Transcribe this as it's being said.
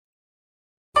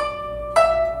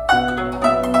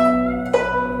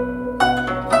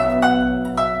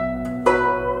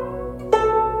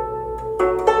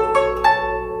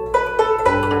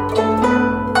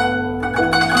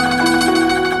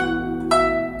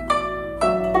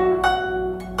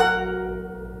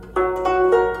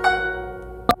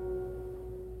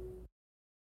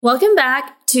Welcome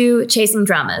back to Chasing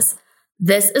Dramas.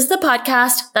 This is the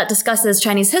podcast that discusses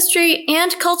Chinese history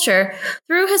and culture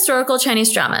through historical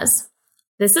Chinese dramas.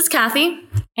 This is Kathy.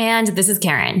 And this is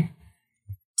Karen.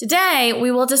 Today,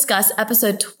 we will discuss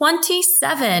episode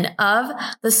 27 of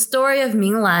The Story of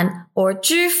Minglan, or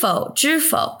知否知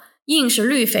否应是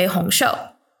绿肥红瘦.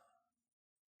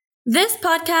 This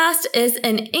podcast is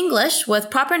in English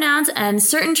with proper nouns and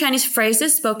certain Chinese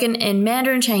phrases spoken in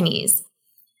Mandarin Chinese.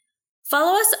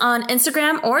 Follow us on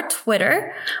Instagram or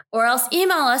Twitter, or else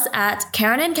email us at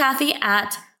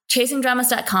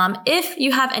karenandkathy@chasingdramas.com if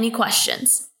you have any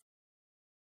questions.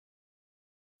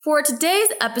 For today's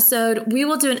episode, we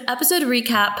will do an episode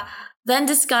recap, then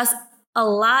discuss a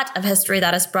lot of history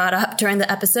that is brought up during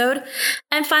the episode,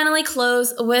 and finally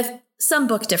close with some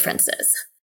book differences.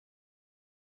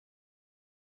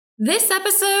 This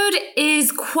episode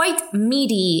is quite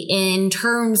meaty in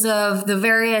terms of the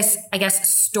various,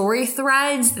 story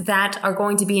threads that are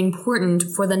going to be important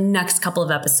for the next couple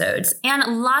of episodes,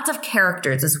 and lots of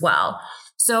characters as well.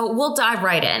 So we'll dive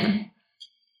right in.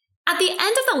 At the end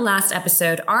of the last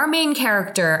episode, our main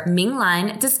character,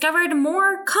 Minglan, discovered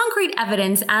more concrete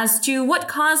evidence as to what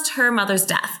caused her mother's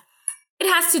death. It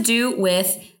has to do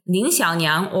with Lin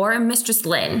Xiaonyang, or Mistress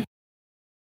Lin.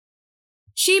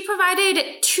 She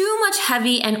provided too much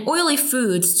heavy and oily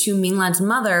foods to Minglan's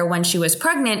mother when she was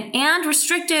pregnant and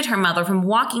restricted her mother from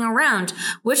walking around,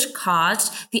 which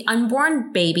caused the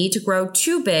unborn baby to grow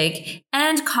too big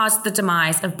and caused the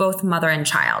demise of both mother and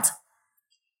child.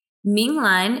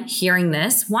 Minglan, hearing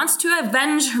this, wants to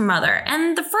avenge her mother,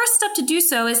 and the first step to do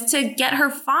so is to get her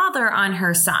father on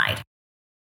her side.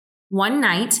 One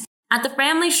night, at the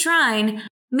family shrine,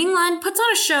 Minglan puts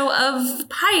on a show of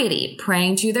piety,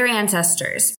 praying to their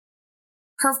ancestors.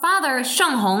 Her father,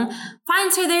 Sheng Hong,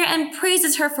 finds her there and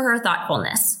praises her for her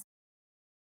thoughtfulness.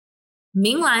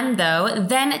 Minglan, though,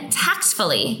 then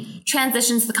tactfully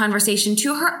transitions the conversation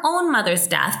to her own mother's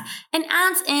death and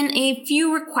adds in a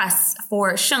few requests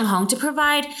for Sheng Hong to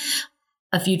provide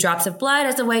a few drops of blood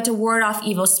as a way to ward off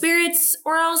evil spirits,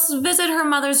 or else visit her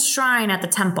mother's shrine at the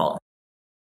temple.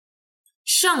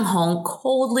 Sheng Hong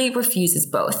coldly refuses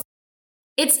both.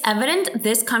 It's evident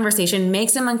this conversation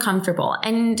makes him uncomfortable,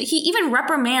 and he even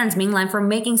reprimands Minglan for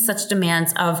making such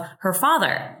demands of her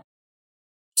father.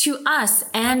 To us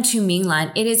and to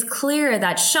Minglan, it is clear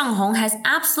that Sheng Hong has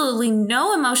absolutely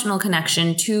no emotional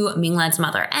connection to Minglan's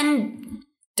mother and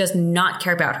does not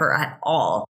care about her at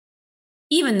all,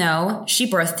 even though she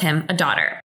birthed him a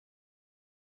daughter.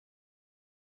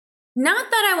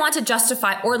 Not that I want to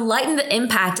justify or lighten the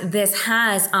impact this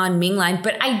has on Minglan,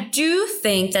 but I do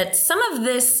think that some of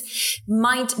this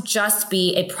might just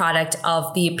be a product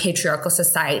of the patriarchal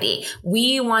society.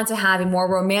 We want to have a more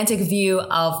romantic view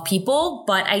of people,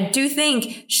 but I do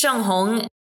think Sheng Hong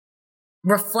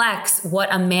reflects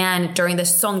what a man during the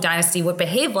Song dynasty would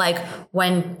behave like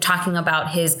when talking about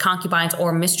his concubines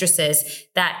or mistresses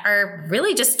that are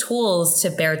really just tools to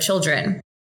bear children.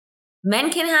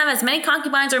 Men can have as many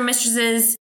concubines or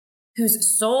mistresses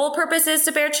whose sole purpose is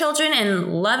to bear children,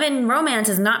 and love and romance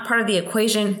is not part of the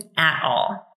equation at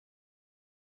all.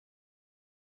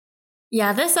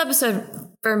 Yeah, this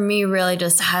episode for me really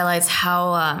just highlights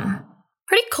how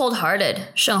pretty cold-hearted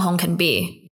Sheng Hong can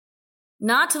be.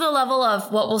 Not to the level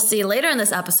of what we'll see later in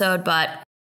this episode, but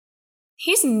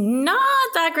he's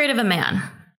not that great of a man.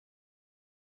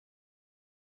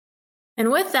 And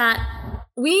with that,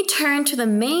 we turn to the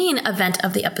main event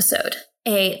of the episode,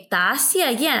 a 答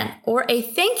谢宴, or a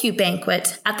thank you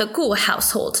banquet at the Gu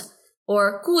household,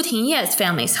 or Gu Tingye's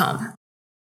family's home.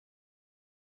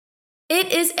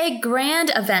 It is a grand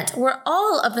event where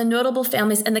all of the notable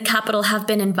families in the capital have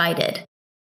been invited.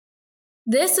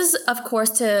 This is, of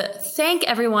course, to thank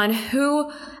everyone who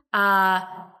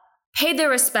paid their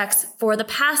respects for the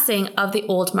passing of the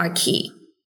old marquis.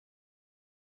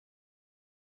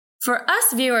 For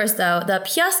us viewers, though, the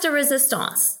pièce de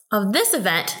résistance of this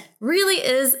event really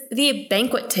is the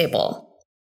banquet table.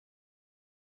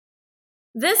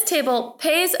 This table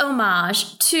pays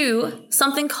homage to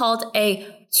something called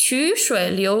a 曲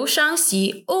水流觞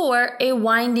席, or a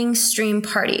winding stream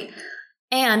party.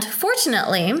 And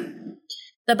fortunately,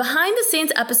 the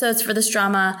behind-the-scenes episodes for this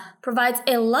drama provides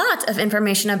a lot of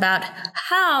information about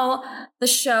how the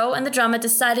show and the drama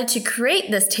decided to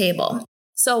create this table.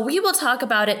 So we will talk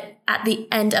about it at the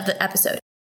end of the episode.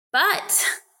 But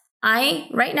I,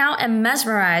 right now, am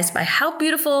mesmerized by how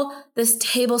beautiful this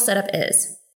table setup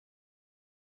is.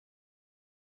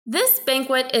 This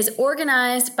banquet is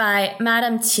organized by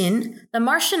Madame Qin, the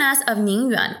Marchioness of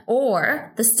Ningyuan,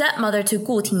 or the stepmother to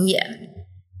Gu Tingye.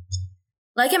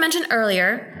 Like I mentioned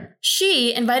earlier,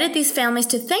 she invited these families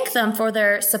to thank them for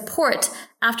their support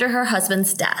after her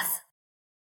husband's death.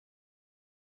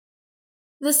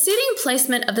 The seating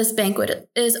placement of this banquet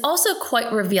is also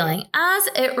quite revealing, as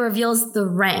it reveals the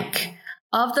rank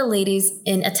of the ladies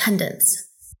in attendance.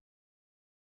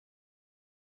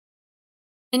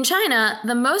 In China,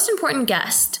 the most important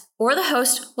guest, or the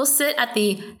host, will sit at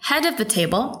the head of the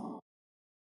table,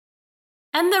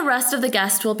 and the rest of the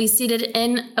guests will be seated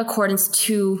in accordance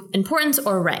to importance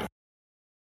or rank.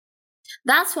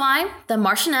 That's why the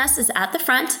Marchioness is at the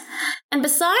front, and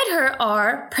beside her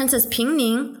are Princess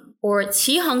Pingning, or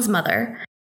Qi Heng's mother,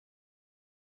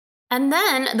 and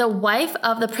then the wife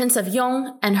of the Prince of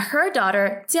Yong and her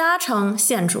daughter Jiacheng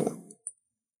Xianzhu.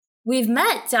 We've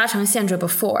met Jiacheng Xianzhu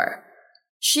before.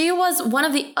 She was one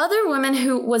of the other women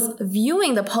who was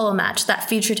viewing the polo match that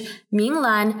featured Ming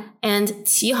Lan and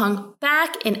Qi Heng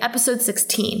back in episode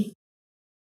 16.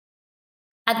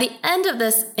 At the end of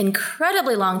this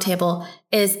incredibly long table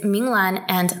is Ming Lan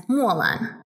and Mo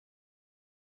Lan.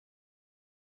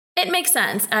 It makes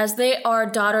sense, as they are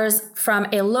daughters from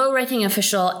a low-ranking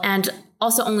official and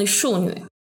also only Shunyu.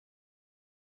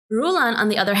 Rulan, on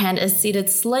the other hand, is seated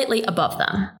slightly above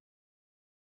them.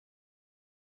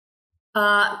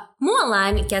 Mo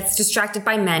Lan gets distracted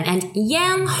by men, and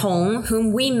Yang Hong,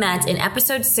 whom we met in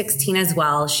episode 16 as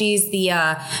well, she's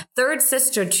the third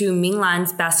sister to Ming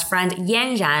Lan's best friend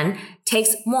Yan Ran,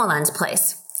 takes Mo Lan's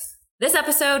place. This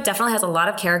episode definitely has a lot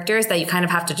of characters that you kind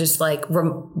of have to just like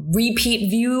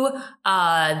repeat view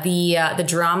the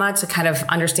drama to kind of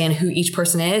understand who each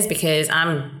person is, because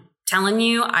I'm telling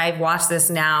you, I've watched this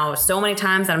now so many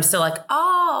times that I'm still like,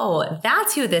 oh,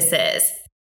 that's who this is.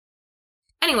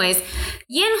 Anyways,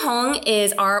 Yan Hong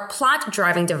is our plot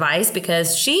driving device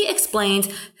because she explains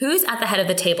who's at the head of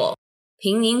the table.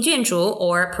 Pingning Junzhu,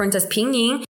 or Princess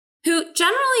Pingning, who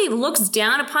generally looks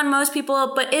down upon most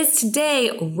people, but is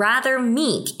today rather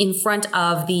meek in front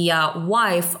of the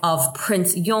wife of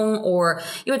Prince Yong, or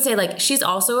you would say like she's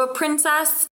also a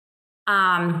princess.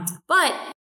 But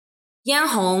Yan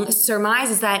Hong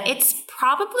surmises that it's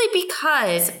probably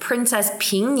because Princess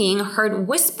Pingning heard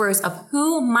whispers of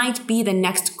who might be the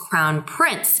next crown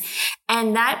prince,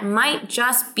 and that might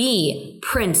just be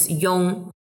Prince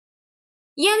Yong.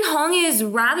 Yan Hong is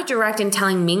rather direct in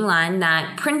telling Ming Lan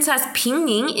that Princess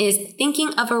Pingning is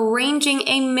thinking of arranging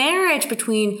a marriage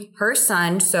between her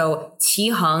son, so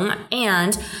Qi Heng,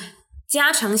 and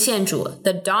Jiacheng Xianzhu,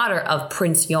 the daughter of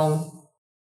Prince Yong.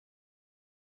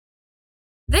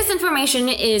 This information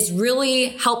is really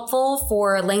helpful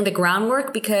for laying the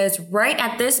groundwork because right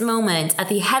at this moment, at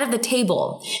the head of the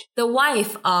table, the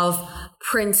wife of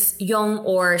Prince Yong,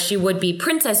 or she would be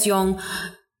Princess Yong,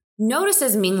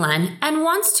 notices Ming Lan and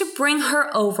wants to bring her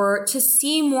over to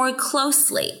see more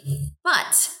closely,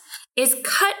 but is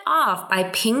cut off by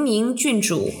Pingning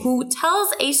Junzhu, who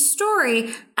tells a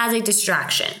story as a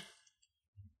distraction.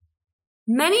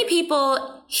 Many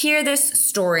people hear this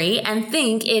story and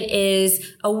think it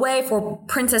is a way for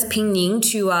Princess Pingning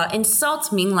to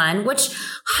insult Ming Lan, which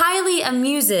highly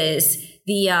amuses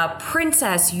the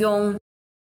Princess Yong,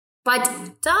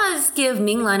 but does give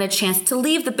Ming Lan a chance to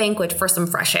leave the banquet for some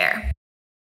fresh air.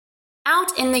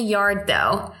 Out in the yard,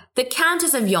 though, the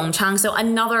Countess of Yongchang, so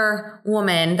another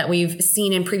woman that we've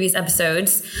seen in previous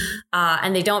episodes,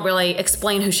 and they don't really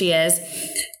explain who she is,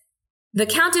 the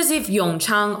Countess of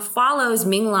Yongchang follows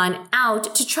Ming Lan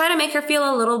out to try to make her feel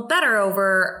a little better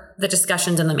over the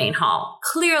discussions in the main hall.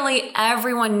 Clearly,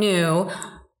 everyone knew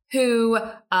who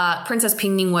Princess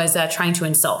Pingning was trying to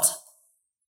insult.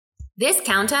 This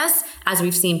countess, as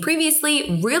we've seen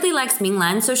previously, really likes Ming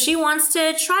Lan, so she wants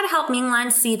to try to help Ming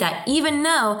Lan see that even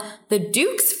though the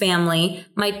Duke's family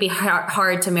might be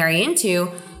hard to marry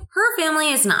into, her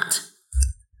family is not.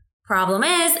 Problem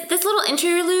is, this little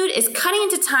interlude is cutting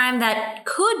into time that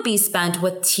could be spent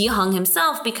with Qi Heng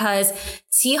himself because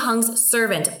Qi Heng's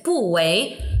servant, Bu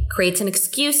Wei, creates an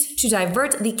excuse to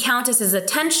divert the countess's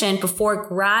attention before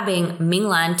grabbing Ming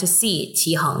Lan to see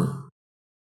Qi Heng.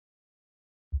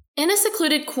 In a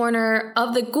secluded corner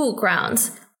of the Gu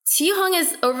grounds, Qi Heng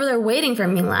is over there waiting for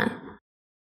Ming Lan.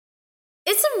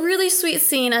 It's a really sweet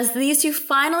scene as these two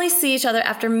finally see each other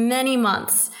after many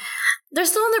months. They're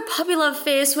still in their puppy love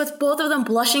phase with both of them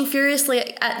blushing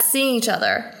furiously at seeing each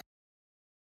other.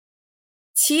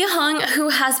 Qi Heng, who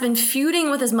has been feuding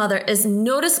with his mother, is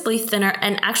noticeably thinner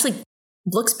and actually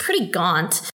looks pretty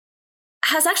gaunt,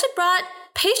 has actually brought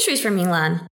pastries for Ming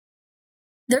Lan.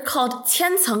 They're called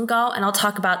Tianceng Gao, and I'll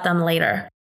talk about them later.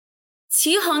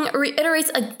 Qi Heng reiterates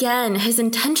again his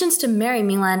intentions to marry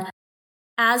Ming Lan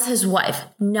as his wife,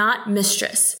 not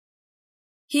mistress.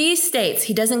 He states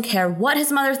he doesn't care what his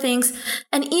mother thinks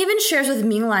and even shares with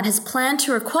Minglan his plan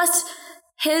to request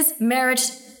his marriage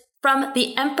from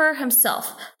the emperor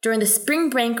himself during the spring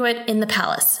banquet in the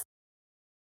palace.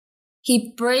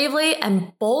 He bravely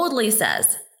and boldly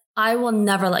says, "I will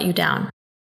never let you down."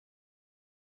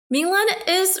 Minglan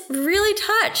is really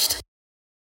touched.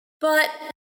 But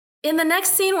in the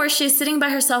next scene where she's sitting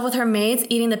by herself with her maids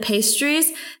eating the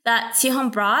pastries that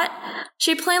Qiheng brought,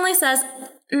 she plainly says,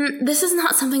 this is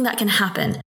not something that can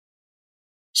happen.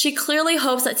 She clearly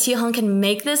hopes that Qiheng can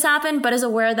make this happen, but is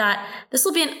aware that this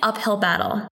will be an uphill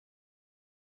battle.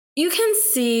 You can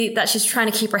see that she's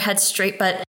trying to keep her head straight,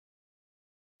 but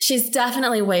she's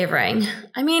definitely wavering.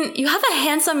 I mean, you have a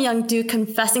handsome young duke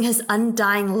confessing his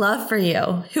undying love for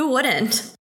you. Who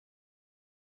wouldn't?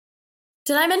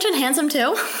 Did I mention handsome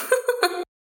too?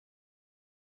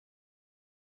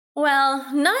 Well,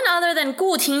 none other than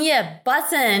Gu Tingye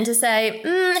butts in to say,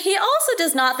 he also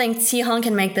does not think Qiheng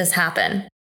can make this happen.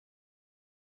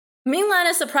 Minglan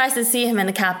is surprised to see him in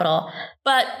the capital,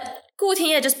 but Gu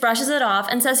Tingye just brushes it off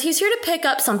and says he's here to pick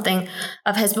up something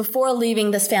of his before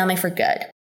leaving this family for good.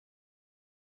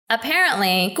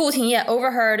 Apparently, Gu Tingye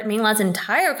overheard Minglan's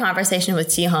entire conversation with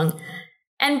Qiheng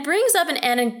and brings up an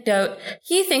anecdote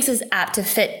he thinks is apt to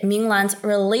fit Minglan's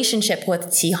relationship with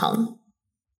Qiheng.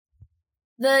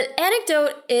 The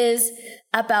anecdote is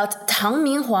about Tang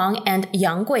Minghuang and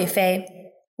Yang Guifei.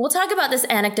 We'll talk about this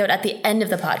anecdote at the end of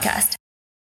the podcast.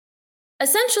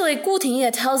 Essentially, Gu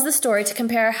Tingye tells the story to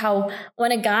compare how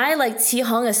when a guy like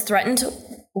Qiheng is threatened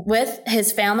with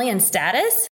his family and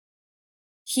status,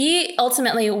 he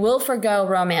ultimately will forgo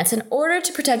romance in order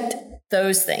to protect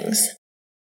those things.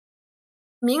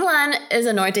 Minglan is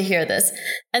annoyed to hear this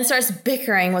and starts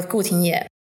bickering with Gu Tingye.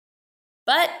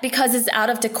 But because it's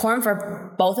out of decorum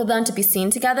for both of them to be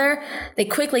seen together, they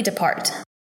quickly depart.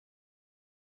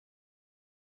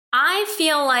 I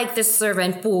feel like the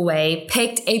servant Bu Wei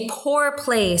picked a poor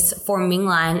place for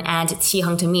Minglan and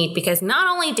Qiheng to meet because not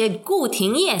only did Gu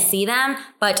Tingye see them,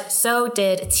 but so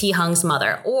did Qiheng's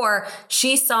mother. Or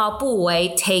she saw Bu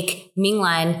Wei take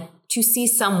Minglan to see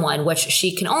someone, which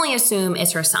she can only assume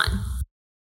is her son.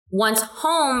 Once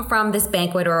home from this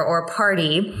banquet or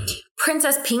party,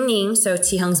 Princess Pingning, so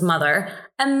Qiheng's mother,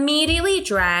 immediately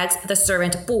drags the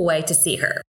servant Bu Wei to see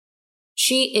her.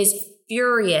 She is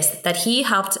furious that he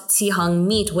helped Qiheng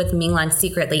meet with Minglan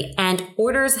secretly and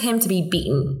orders him to be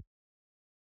beaten.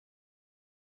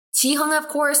 Qiheng, of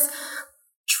course,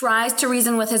 tries to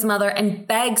reason with his mother and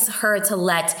begs her to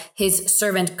let his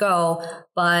servant go,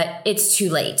 but it's too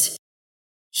late.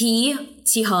 He,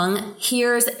 Qiheng,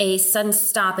 hears a sudden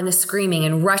stop in the screaming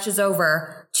and rushes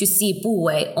over to see Bu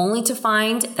Wei, only to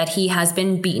find that he has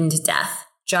been beaten to death,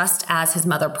 just as his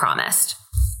mother promised.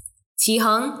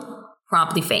 Qiheng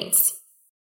promptly faints.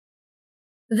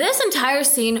 This entire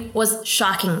scene was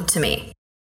shocking to me.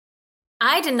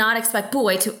 I did not expect Bu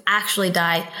Wei to actually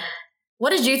die.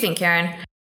 What did you think, Karen?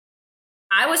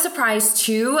 I was surprised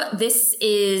too. This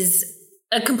is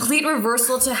a complete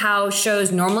reversal to how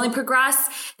shows normally progress.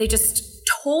 They just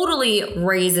totally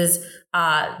raises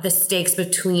the stakes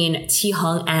between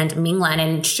Qiheng and Minglan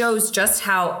and shows just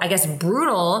how, I guess,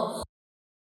 brutal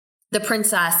the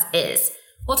princess is.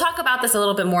 We'll talk about this a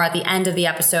little bit more at the end of the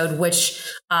episode, which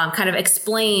kind of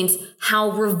explains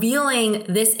how revealing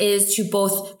this is to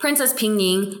both Princess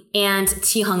Pingning and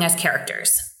Qiheng as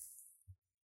characters.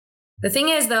 The thing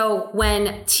is, though,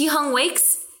 when Qiheng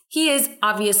wakes, he is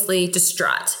obviously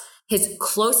distraught. His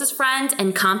closest friend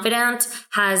and confidant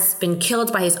has been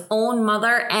killed by his own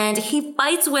mother, and he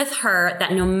fights with her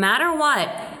that no matter what,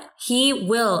 he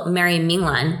will marry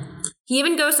Minglan. He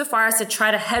even goes so far as to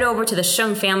try to head over to the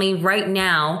Sheng family right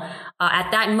now,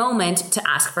 at that moment, to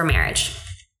ask for marriage.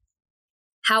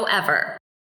 However,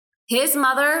 his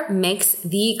mother makes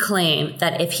the claim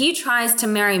that if he tries to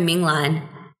marry Minglan,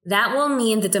 that will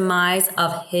mean the demise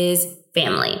of his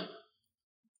family.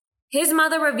 His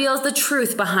mother reveals the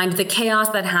truth behind the chaos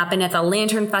that happened at the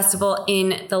Lantern Festival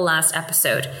in the last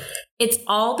episode. It's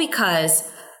all because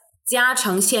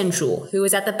Jiacheng Xianzhu, who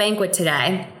was at the banquet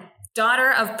today, daughter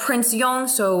of Prince Yong,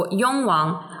 so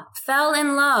Yongwang, fell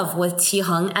in love with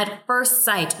Qiheng at first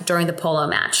sight during the polo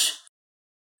match.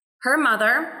 Her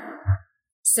mother,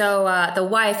 so the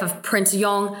wife of Prince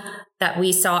Yong that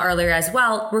we saw earlier as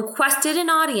well, requested an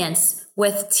audience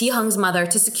with Qiheng's mother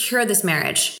to secure this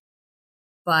marriage.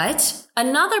 But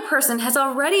another person has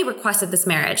already requested this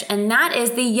marriage, and that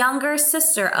is the younger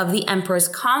sister of the emperor's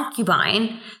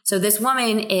concubine. So this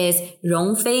woman is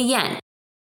Rong Fei Yan.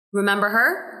 Remember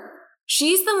her?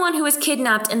 She's the one who was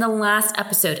kidnapped in the last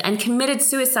episode and committed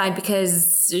suicide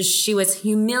because she was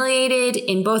humiliated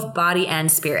in both body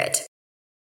and spirit.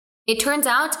 It turns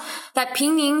out that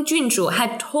Pingning Junzhu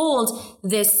had told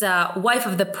this wife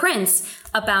of the prince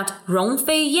about Rong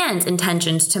Fei Yan's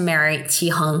intentions to marry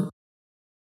Qi Heng.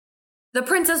 The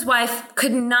prince's wife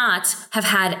could not have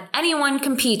had anyone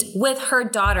compete with her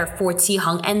daughter for Qi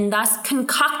Heng and thus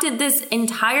concocted this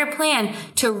entire plan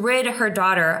to rid her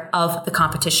daughter of the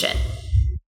competition.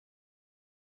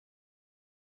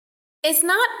 It's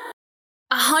not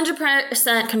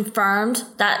 100% confirmed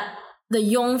that the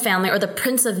Yong family or the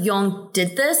Prince of Yong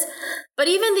did this, but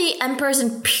even the emperor's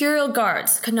imperial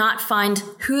guards could not find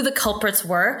who the culprits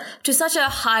were to such a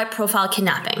high-profile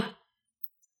kidnapping.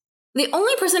 The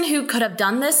only person who could have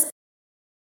done this,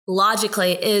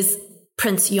 logically, is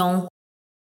Prince Yong.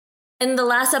 In the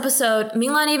last episode,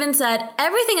 Minglan even said,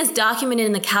 everything is documented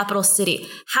in the capital city.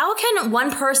 How can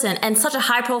one person and such a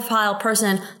high-profile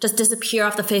person just disappear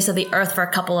off the face of the earth for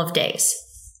a couple of days?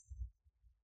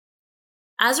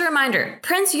 As a reminder,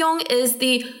 Prince Yong is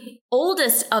the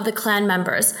oldest of the clan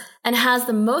members and has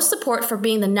the most support for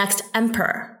being the next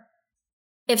emperor.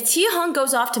 If Qi Heng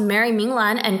goes off to marry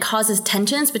Minglan and causes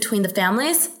tensions between the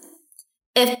families,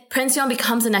 if Prince Yong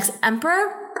becomes the next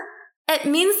emperor, it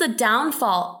means the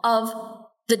downfall of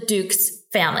the duke's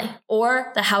family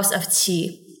or the house of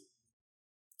Qi.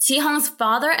 Qi Heng's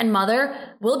father and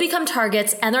mother will become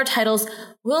targets and their titles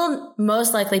will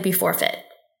most likely be forfeit.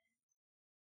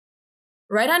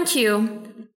 Right on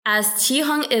cue, as Qi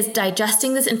Heng is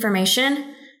digesting this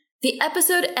information, the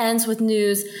episode ends with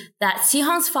news that Qi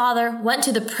Heng's father went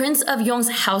to the Prince of Yong's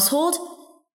household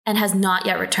and has not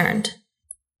yet returned.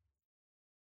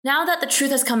 Now that the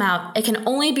truth has come out, it can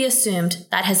only be assumed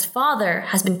that his father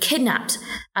has been kidnapped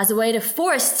as a way to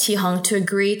force Qi Heng to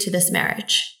agree to this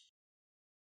marriage.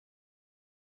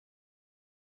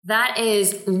 That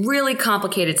is really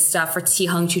complicated stuff for Qi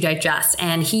Heng to digest,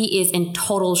 and he is in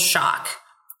total shock.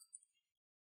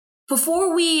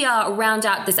 Before we round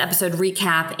out this episode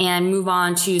recap and move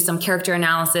on to some character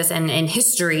analysis and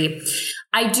history,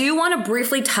 I do want to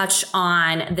briefly touch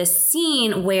on this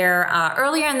scene where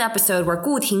earlier in the episode where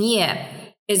Gu Tingye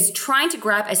is trying to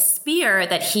grab a spear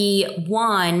that he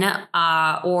won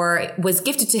or was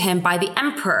gifted to him by the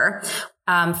emperor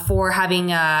for having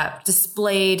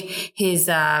displayed his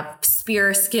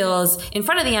spear skills in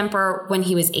front of the emperor when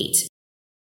he was 8.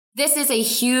 This is a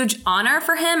huge honor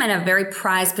for him and a very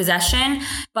prized possession,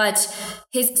 but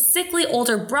his sickly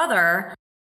older brother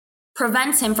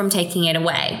prevents him from taking it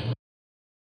away.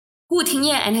 Gu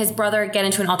Tingye and his brother get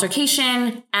into an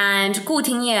altercation, and Gu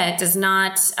Tingye does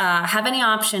not have any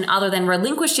option other than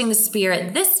relinquishing the spear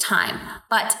this time,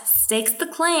 but stakes the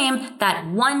claim that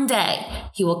one day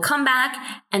he will come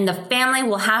back and the family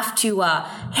will have to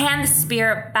hand the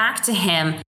spear back to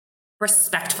him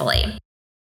respectfully.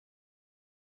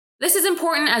 This is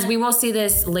important as we will see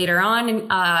this later on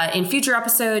in future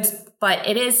episodes, but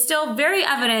it is still very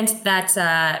evident that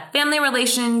family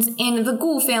relations in the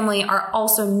Gu family are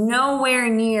also nowhere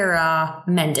near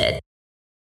mended.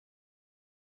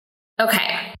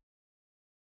 Okay.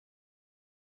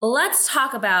 Let's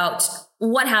talk about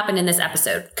what happened in this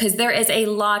episode, because there is a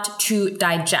lot to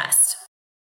digest.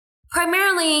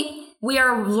 Primarily, we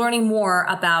are learning more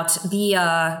about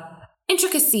the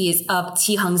intricacies of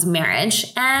Qi Heng's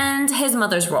marriage and his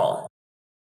mother's role.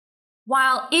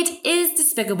 While it is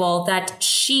despicable that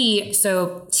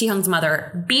so Qi Heng's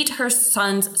mother, beat her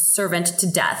son's servant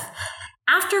to death,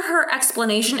 after her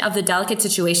explanation of the delicate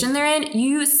situation they're in,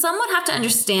 you somewhat have to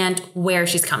understand where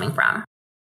she's coming from.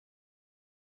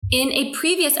 In a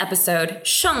previous episode,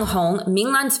 Sheng Hong,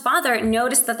 Minglan's father,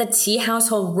 noticed that the Qi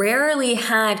household rarely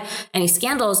had any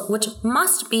scandals, which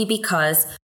must be because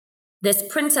this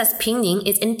Princess Pingning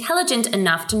is intelligent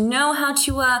enough to know how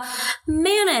to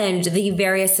manage the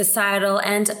various societal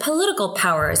and political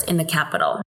powers in the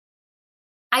capital.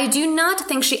 I do not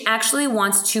think she actually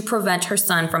wants to prevent her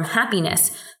son from happiness,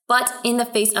 but in the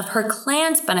face of her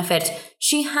clan's benefit,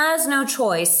 she has no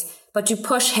choice but to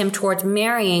push him towards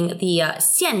marrying the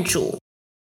Xianzhu.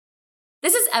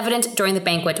 This is evident during the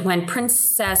banquet when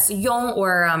Princess Yong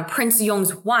or Prince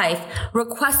Yong's wife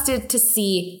requested to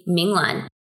see Minglan.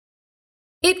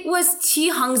 It was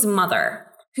Qi Heng's mother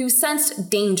who sensed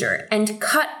danger and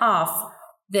cut off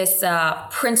this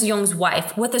Prince Yong's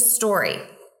wife with a story.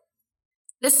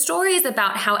 The story is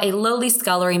about how a lowly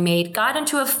scullery maid got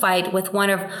into a fight with one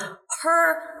of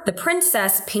the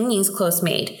Princess Pingning's close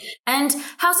maid, and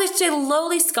how such a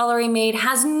lowly scullery maid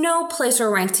has no place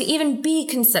or rank to even be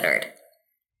considered.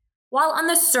 While on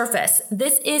the surface,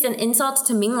 this is an insult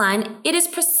to Minglan, it is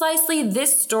precisely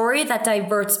this story that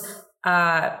diverts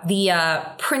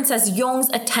the Princess Yong's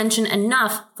attention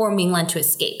enough for Minglan to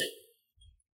escape.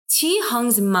 Qi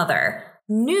Heng's mother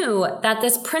knew that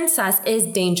this princess is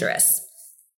dangerous.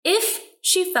 If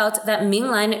she felt that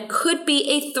Minglan could be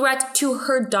a threat to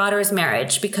her daughter's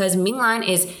marriage because Minglan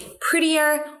is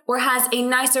prettier or has a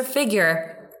nicer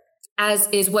figure, as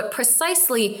is what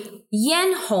precisely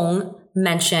Yan Hong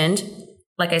mentioned.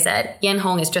 Like I said, Yan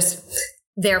Hong is just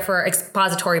there for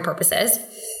expository purposes.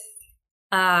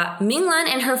 Minglan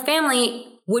and her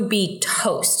family would be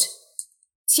toast.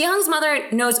 Qi Heng's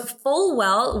mother knows full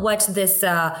well what this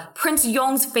Prince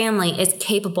Yong's family is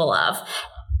capable of.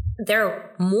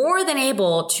 They're more than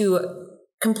able to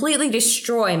completely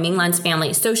destroy Minglan's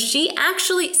family. So she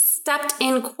actually stepped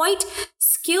in quite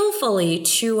skillfully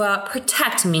to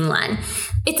protect Minglan.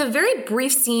 It's a very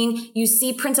brief scene. You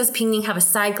see Princess Pingning have a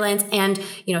side glance and,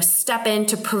 step in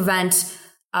to prevent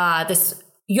this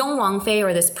Yong Wangfei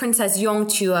or this Princess Yong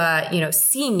to,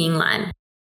 see Minglan.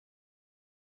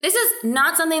 This is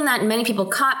not something that many people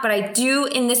caught, but I do,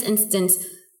 in this instance,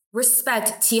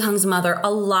 respect Qi Heng's mother a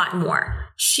lot more.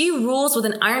 She rules with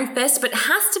an iron fist, but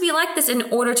has to be like this in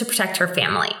order to protect her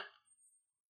family.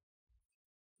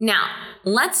 Now,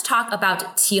 let's talk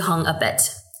about Qi Heng a bit.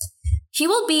 He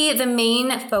will be the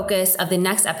main focus of the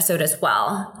next episode as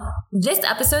well. This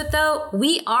episode, though,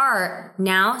 we are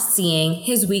now seeing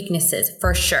his weaknesses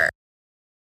for sure.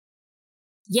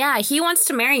 Yeah, he wants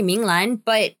to marry Minglan,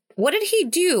 but what did he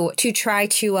do to try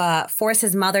to force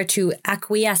his mother to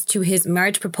acquiesce to his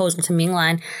marriage proposal to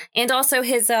Minglan, and also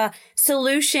his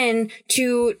solution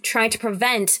to try to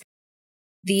prevent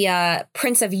the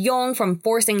Prince of Yong from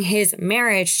forcing his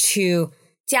marriage to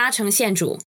Jiacheng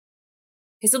Xianzhu?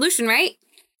 His solution, right?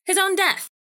 His own death.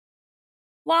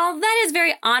 While that is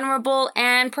very honorable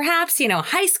and perhaps,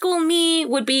 high school me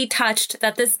would be touched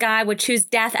that this guy would choose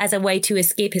death as a way to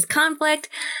escape his conflict,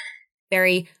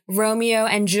 very Romeo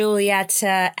and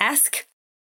Juliet-esque.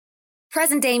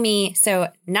 Present day me, so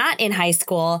not in high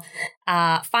school,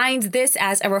 finds this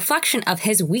as a reflection of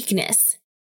his weakness.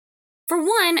 For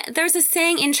one, there's a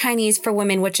saying in Chinese for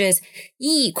women which is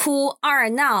一哭二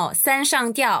闹三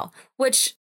上吊,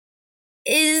 which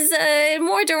is a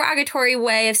more derogatory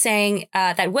way of saying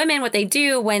that women, what they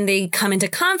do when they come into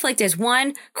conflict is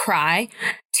 1, cry,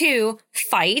 2,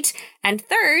 fight, and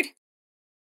 3,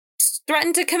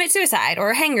 threaten to commit suicide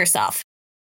or hang yourself.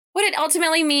 What it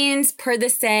ultimately means, per the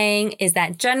saying, is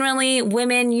that generally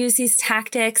women use these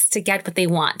tactics to get what they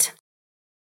want.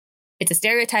 It's a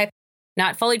stereotype,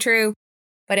 not fully true,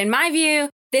 but in my view,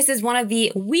 this is one of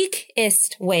the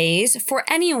weakest ways for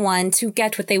anyone to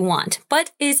get what they want,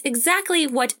 but is exactly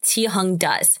what Qi Heng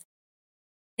does.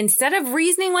 Instead of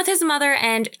reasoning with his mother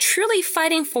and truly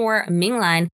fighting for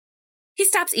Minglan, he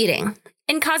stops eating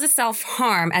and causes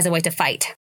self-harm as a way to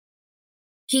fight.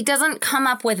 He doesn't come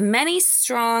up with many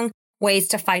strong ways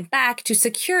to fight back to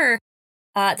secure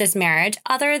this marriage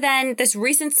other than this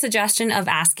recent suggestion of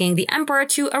asking the emperor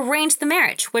to arrange the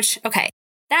marriage, which, okay,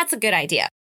 that's a good idea.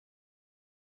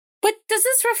 But does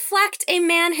this reflect a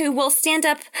man who will stand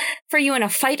up for you in a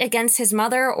fight against his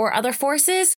mother or other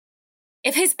forces?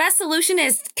 If his best solution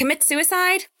is commit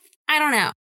suicide, I don't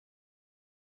know.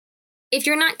 If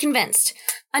you're not convinced,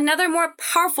 another more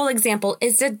powerful example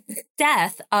is the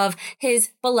death of his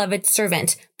beloved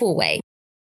servant, Bu Wei.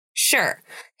 Sure,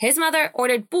 his mother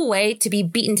ordered Bu Wei to be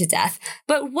beaten to death,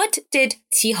 but what did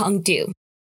Qi Heng do?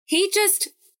 He just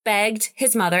begged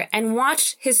his mother and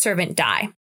watched his servant die.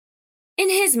 In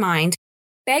his mind,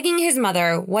 begging his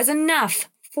mother was enough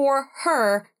for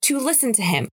her to listen to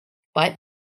him, but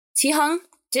Qi Heng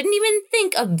didn't even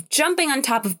think of jumping on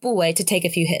top of Bu Wei to take a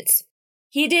few hits.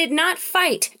 He did not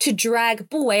fight to drag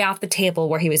Bu Wei off the table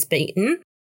where he was beaten.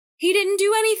 He didn't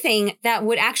do anything that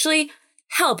would actually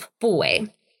help Bu Wei.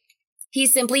 He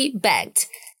simply begged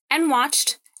and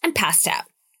watched and passed out.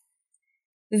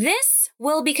 This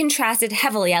will be contrasted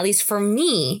heavily, at least for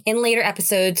me, in later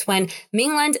episodes when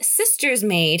Minglan's sister's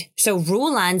maid, so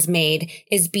Rulan's maid,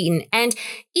 is beaten. And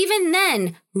even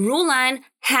then, Rulan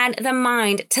had the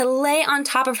mind to lay on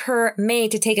top of her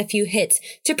maid to take a few hits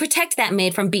to protect that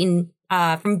maid from being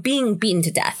beaten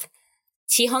to death.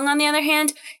 Qi Heng, on the other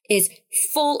hand, is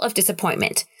full of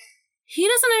disappointment. He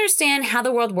doesn't understand how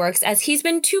the world works as he's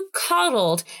been too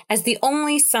coddled as the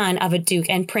only son of a duke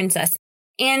and princess,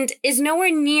 and is nowhere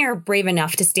near brave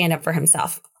enough to stand up for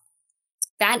himself.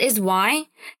 That is why,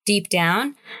 deep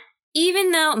down,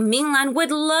 even though Minglan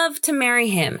would love to marry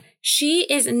him, she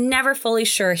is never fully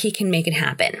sure he can make it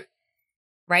happen.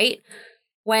 Right?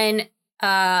 When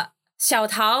Xiao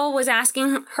Tao was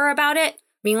asking her about it,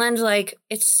 Minglan's like,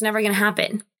 it's never going to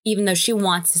happen, even though she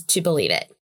wants to believe it.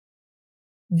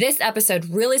 This episode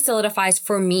really solidifies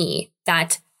for me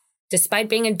that despite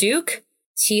being a duke,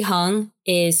 Qi Heng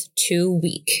is too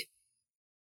weak.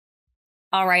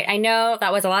 All right. I know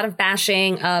that was a lot of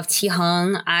bashing of Qi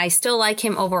Heng. I still like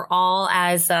him overall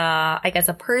as, I guess,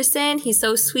 a person. He's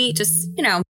so sweet. Just,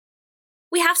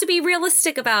 we have to be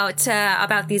realistic about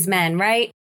these men,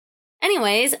 right?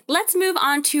 Anyways, let's move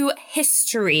on to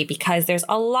history because there's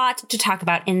a lot to talk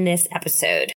about in this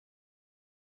episode.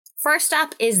 First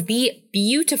up is the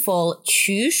beautiful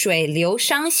曲水流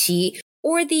觞席,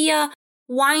 or the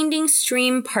winding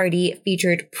stream party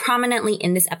featured prominently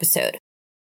in this episode.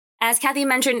 As Kathy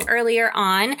mentioned earlier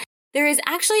on, there is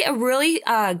actually a really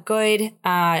good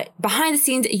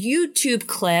behind-the-scenes YouTube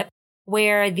clip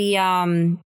where the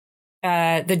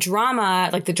drama,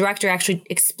 like the director actually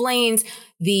explains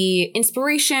the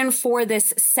inspiration for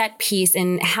this set piece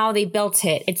and how they built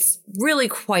it. It's really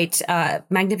quite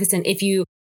magnificent if you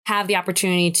have the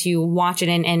opportunity to watch it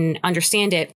and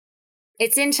understand it.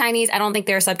 It's in Chinese. I don't think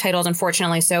there are subtitles,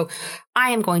 unfortunately, so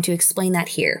I am going to explain that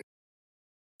here.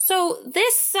 So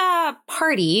this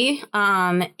party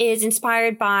is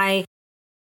inspired by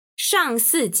上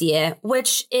巳节,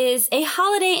 which is a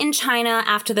holiday in China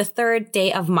after the third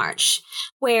day of March,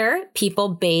 where people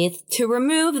bathe to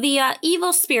remove the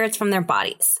evil spirits from their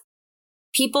bodies.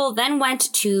 People then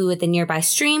went to the nearby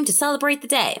stream to celebrate the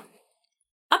day.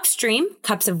 Upstream,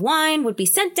 cups of wine would be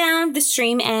sent down the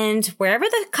stream, and wherever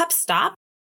the cup stopped,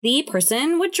 the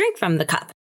person would drink from the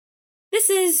cup. This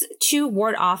is to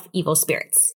ward off evil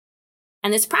spirits.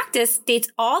 And this practice dates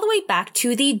all the way back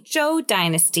to the Zhou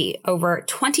dynasty over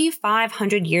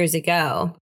 2,500 years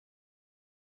ago.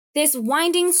 This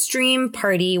winding stream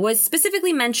party was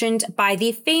specifically mentioned by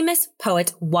the famous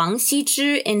poet Wang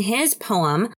Xizhi in his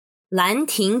poem 兰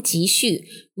亭集序,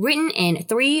 written in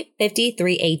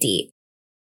 353 AD.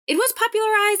 It was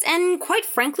popularized and, quite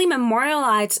frankly,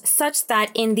 memorialized such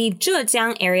that in the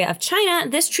Zhejiang area of China,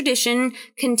 this tradition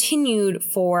continued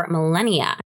for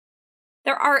millennia.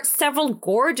 There are several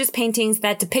gorgeous paintings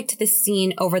that depict this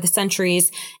scene over the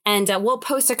centuries, and we'll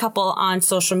post a couple on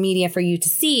social media for you to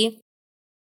see.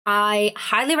 I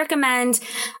highly recommend,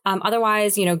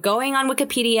 otherwise, going on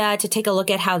Wikipedia to take a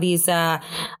look at how these,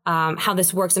 how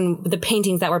this works and the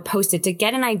paintings that were posted to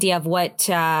get an idea of what,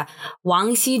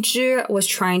 Wang Xizhi was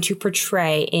trying to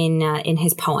portray in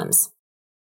his poems.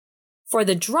 For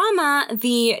the drama,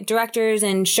 the directors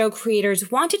and show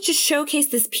creators wanted to showcase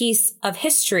this piece of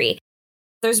history.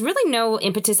 There's really no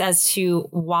impetus as to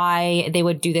why they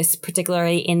would do this,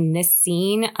 particularly in this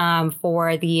scene,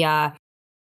 for the,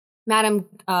 Madam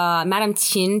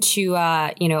Qin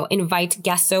to, invite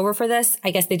guests over for this.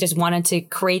 I guess they just wanted to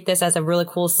create this as a really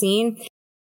cool scene.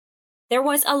 There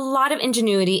was a lot of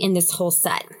ingenuity in this whole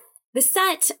set. The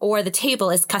set, or the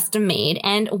table, is custom made,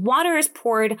 and water is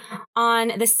poured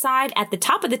on the side at the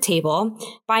top of the table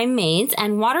by maids,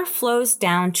 and water flows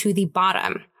down to the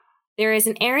bottom. There is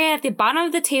an area at the bottom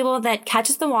of the table that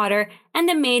catches the water, and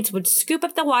the maids would scoop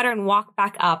up the water and walk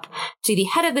back up to the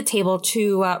head of the table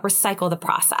to recycle the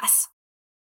process.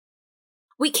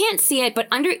 We can't see it, but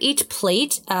under each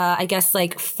plate, I guess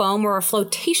like foam or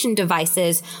flotation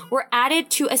devices were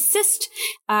added to assist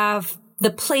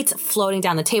the plates floating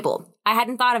down the table. I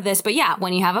hadn't thought of this, but yeah,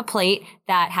 when you have a plate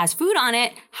that has food on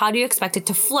it, how do you expect it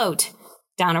to float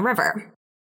down a river?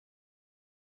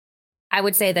 I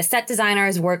would say the set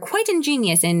designers were quite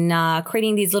ingenious in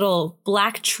creating these little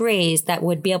black trays that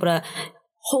would be able to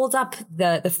hold up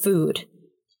the food.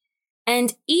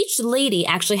 And each lady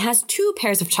actually has 2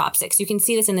 pairs of chopsticks. You can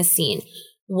see this in the scene.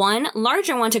 One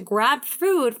larger one to grab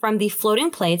food from the floating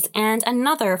plates, and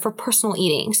another for personal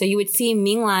eating. So you would see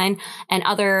Minglan and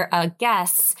other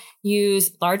guests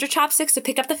use larger chopsticks to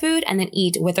pick up the food and then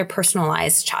eat with their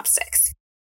personalized chopsticks.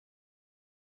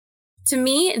 To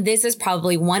me, this is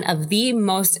probably one of the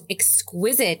most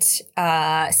exquisite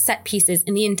set pieces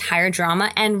in the entire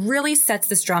drama and really sets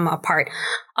this drama apart.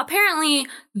 Apparently,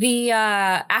 the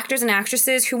actors and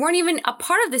actresses who weren't even a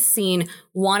part of this scene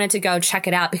wanted to go check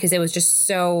it out because it was just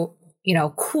so,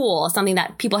 cool, something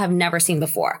that people have never seen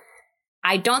before.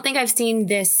 I don't think I've seen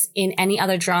this in any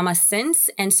other drama since,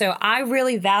 and so I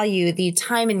really value the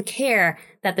time and care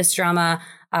that this drama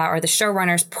or the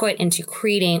showrunners put into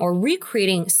creating or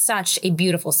recreating such a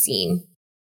beautiful scene.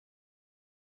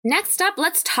 Next up,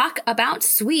 let's talk about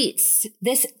sweets.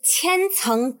 This 千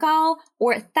层糕,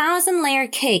 or 1,000-layer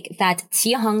cake that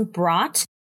Qi Heng brought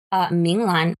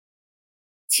Minglan.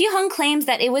 Qi Heng claims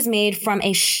that it was made from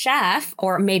a chef,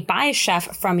 or made by a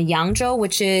chef from Yangzhou,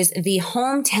 which is the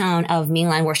hometown of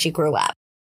Minglan where she grew up.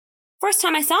 First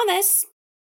time I saw this,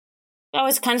 I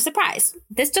was kind of surprised.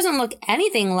 This doesn't look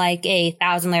anything like a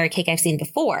 1,000-layer cake I've seen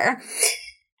before.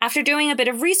 After doing a bit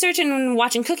of research and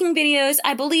watching cooking videos,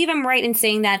 I believe I'm right in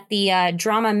saying that the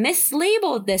drama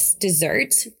mislabeled this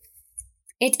dessert.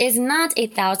 It is not a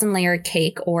 1,000-layer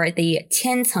cake or the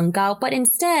千层糕, but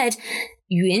instead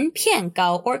云片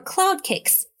糕 or cloud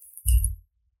cakes.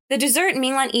 The dessert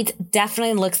Minglan eats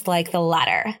definitely looks like the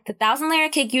latter. The 1,000-layer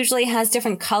cake usually has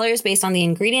different colors based on the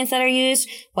ingredients that are used,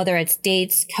 whether it's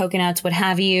dates, coconuts, what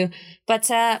have you,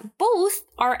 but both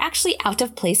are actually out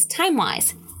of place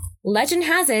time-wise. Legend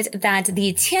has it that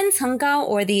the 千层糕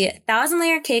or the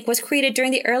 1,000-layer cake was created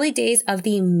during the early days of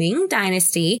the Ming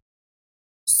Dynasty,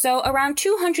 so around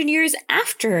 200 years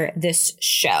after this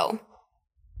show.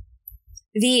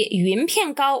 The 云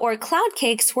片糕 or cloud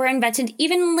cakes were invented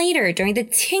even later during the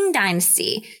Qing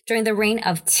Dynasty, during the reign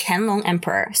of Qianlong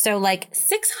Emperor, so like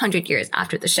 600 years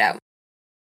after the show.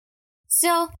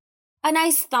 Still, a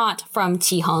nice thought from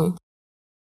Qi Heng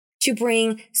to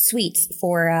bring sweets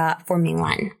for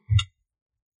Minglan.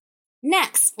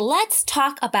 Next, let's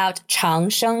talk about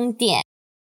Changsheng Dian.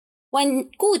 When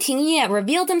Gu Tingye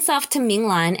revealed himself to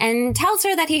Minglan and tells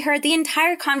her that he heard the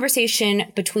entire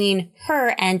conversation between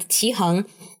her and Qi Heng,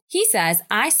 he says,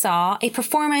 I saw a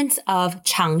performance of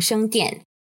Changsheng Dian.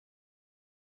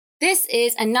 This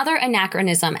is another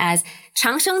anachronism, as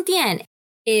Changsheng Dian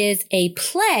is a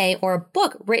play or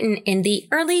book written in the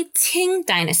early Qing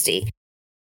Dynasty.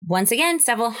 Once again,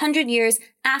 several hundred years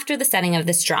after the setting of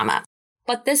this drama.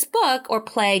 But this book or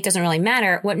play doesn't really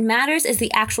matter. What matters is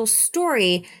the actual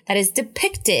story that is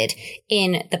depicted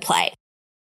in the play.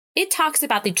 It talks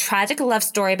about the tragic love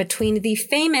story between the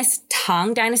famous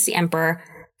Tang Dynasty Emperor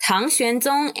Tang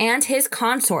Xuanzong and his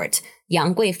consort,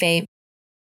 Yang Guifei.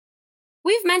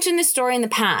 We've mentioned this story in the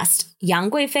past.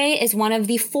 Yang Guifei is one of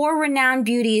the 4 renowned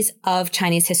beauties of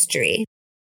Chinese history.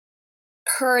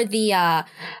 Per the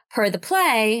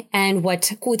play and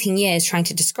what Gu Tingye is trying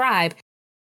to describe,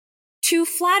 to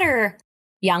flatter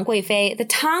Yang Guifei, the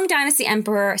Tang Dynasty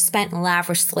Emperor spent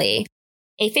lavishly.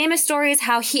 A famous story is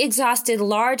how he exhausted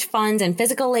large funds and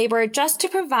physical labor just to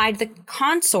provide the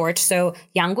consort, so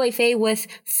Yang Guifei, with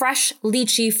fresh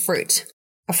lychee fruit,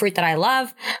 a fruit that I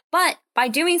love. But by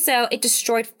doing so, it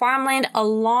destroyed farmland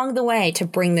along the way to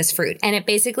bring this fruit. And it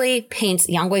basically paints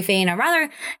Yang Guifei in a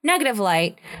rather negative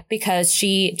light because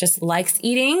she just likes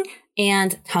eating.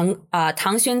 And Tang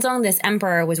Xuanzong, this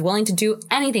emperor, was willing to do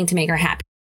anything to make her happy.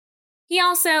 He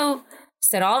also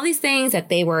said all these things, that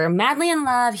they were madly in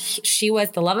love. She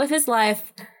was the love of his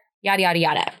life, yada, yada,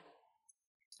 yada.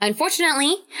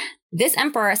 Unfortunately, this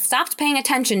emperor stopped paying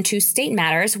attention to state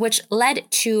matters, which led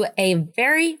to a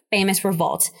very famous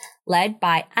revolt led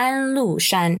by An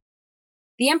Lushan.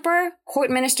 The emperor, court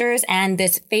ministers, and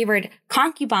this favored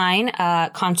concubine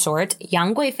consort,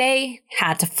 Yang Guifei,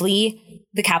 had to flee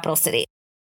the capital city.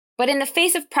 But in the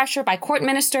face of pressure by court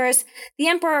ministers, the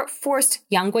emperor forced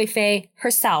Yang Guifei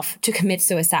herself to commit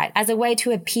suicide as a way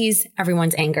to appease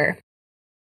everyone's anger.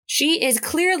 She is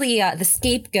clearly the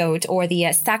scapegoat or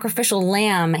the sacrificial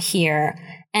lamb here.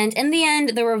 And in the end,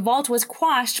 the revolt was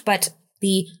quashed, but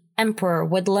the emperor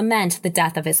would lament the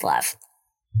death of his love.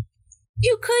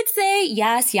 You could say,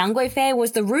 yes, Yang Guifei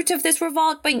was the root of this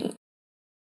revolt, but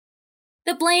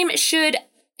the blame should,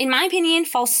 in my opinion,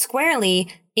 fall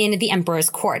squarely in the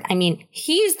emperor's court. I mean,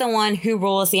 he's the one who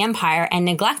rules the empire and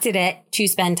neglected it to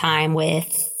spend time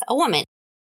with a woman.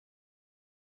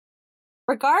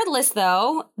 Regardless,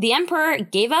 though, the emperor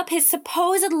gave up his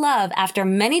supposed love after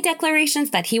many declarations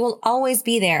that he will always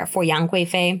be there for Yang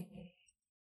Guifei.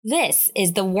 This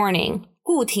is the warning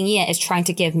Gu Tingye is trying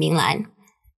to give Minglan.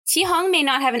 Qi Heng may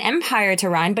not have an empire to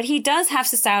run, but he does have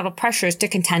societal pressures to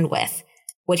contend with.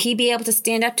 Would he be able to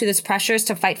stand up to those pressures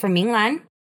to fight for Minglan?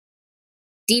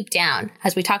 Deep down,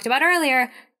 as we talked about earlier,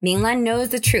 Minglan knows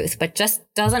the truth, but just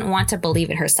doesn't want to believe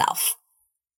it herself.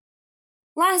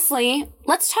 Lastly,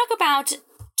 let's talk about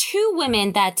 2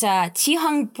 women that Qi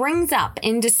Heng brings up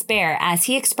in despair as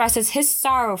he expresses his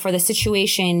sorrow for the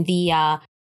situation the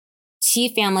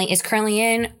Qi family is currently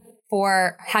in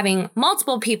for having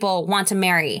multiple people want to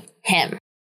marry him.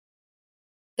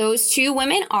 Those 2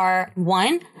 women are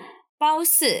 1, Bao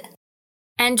Si,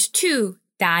 and 2,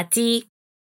 Da Ji.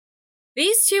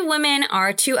 These 2 women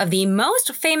are 2 of the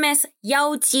most famous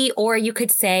yaoji, or you could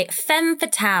say femme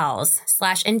fatales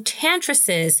 /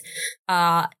 enchantresses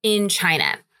in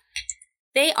China.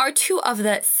 They are 2 of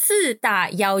the 4大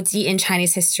yaoji in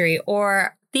Chinese history,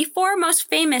 or the 4 most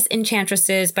famous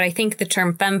enchantresses, but I think the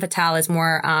term femme fatale is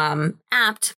more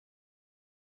apt,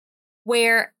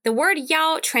 where the word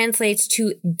yao translates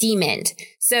to demon.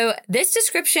 So this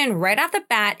description right off the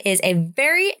bat is a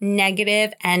very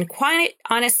negative and quite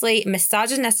honestly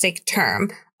misogynistic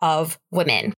term of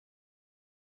women.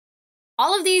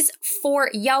 All of these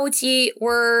 4 yaoji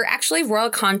were actually royal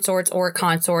consorts or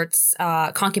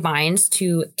concubines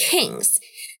to kings.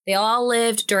 They all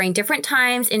lived during different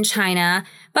times in China,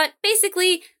 but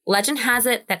basically, legend has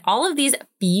it that all of these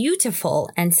beautiful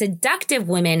and seductive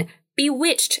women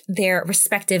bewitched their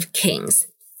respective kings.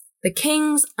 The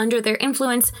kings, under their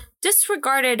influence,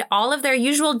 disregarded all of their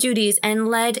usual duties and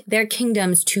led their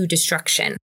kingdoms to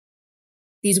destruction.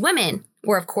 These women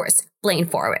were, of course,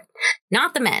 blamed for it,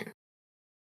 not the men.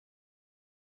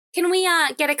 Can we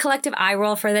get a collective eye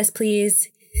roll for this, please?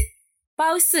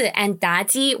 Bao Si and Da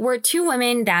Ji were two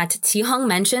women that Qi Heng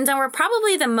mentions and were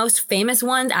probably the most famous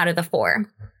ones out of the four.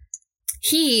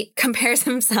 He compares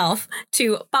himself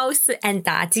to Bao Si and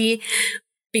Da Ji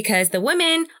because the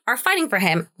women are fighting for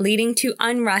him, leading to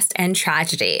unrest and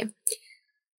tragedy.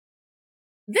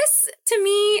 This, to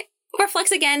me,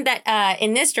 reflects again that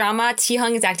in this drama, Qi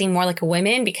Heng is acting more like a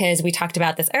woman because we talked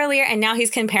about this earlier, and now he's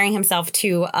comparing himself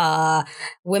to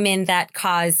women that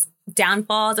cause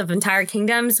downfalls of entire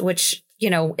kingdoms, which, you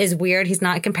know, is weird. He's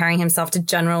not comparing himself to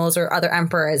generals or other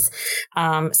emperors.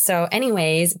 So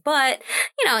anyways, but,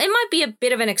 you know, it might be a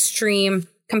bit of an extreme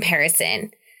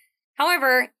comparison.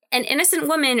 However, an innocent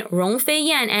woman, Rong Fei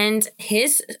Yan, and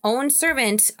his own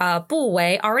servant, Bu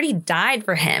Wei, already died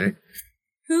for him.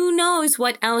 Who knows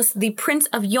what else the Prince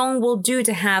of Yong will do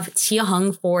to have Qi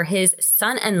Heng for his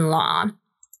son-in-law.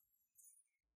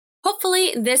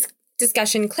 Hopefully, this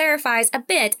discussion clarifies a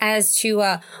bit as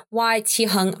to why Qi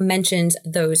Heng mentions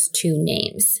those two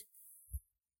names.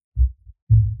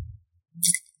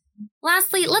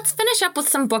 Lastly, let's finish up with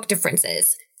some book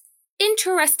differences.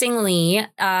 Interestingly,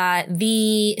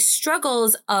 the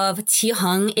struggles of Qi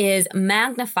Heng is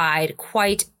magnified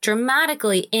quite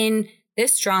dramatically in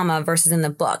this drama versus in the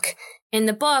book. In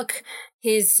the book,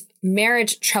 his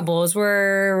marriage troubles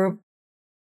were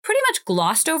pretty much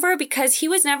glossed over because he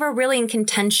was never really in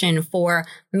contention for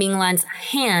Minglan's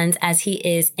hands as he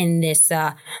is in this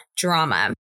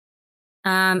drama.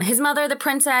 His mother, the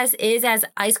princess, is as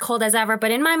ice cold as ever,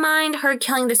 but in my mind, her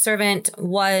killing the servant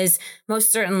was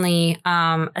most certainly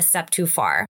a step too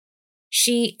far.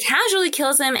 She casually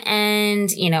kills him and,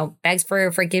 you know, begs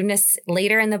for forgiveness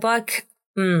later in the book.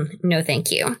 No, thank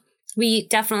you. We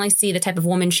definitely see the type of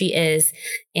woman she is,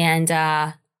 and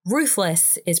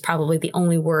ruthless is probably the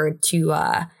only word to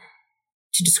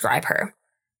describe her.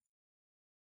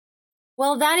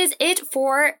 Well, that is it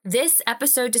for this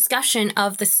episode discussion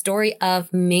of the story of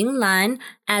Minglan.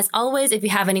 As always, if you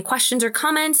have any questions or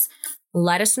comments,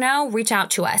 let us know. Reach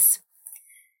out to us.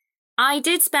 I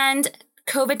did spend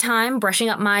COVID time brushing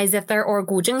up my zither or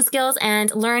guzheng skills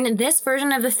and learn this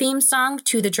version of the theme song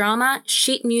to the drama.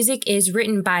 Sheet music is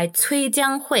written by Cui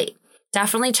Jianghui.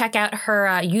 Definitely check out her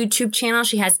YouTube channel.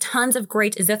 She has tons of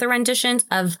great zither renditions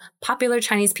of popular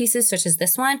Chinese pieces such as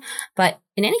this one. But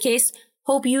in any case,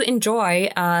 hope you enjoy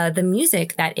the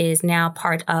music that is now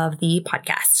part of the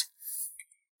podcast.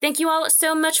 Thank you all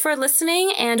so much for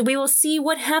listening, and we will see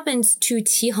what happens to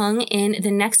Qi Heng in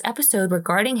the next episode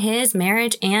regarding his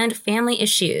marriage and family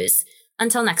issues.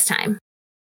 Until next time.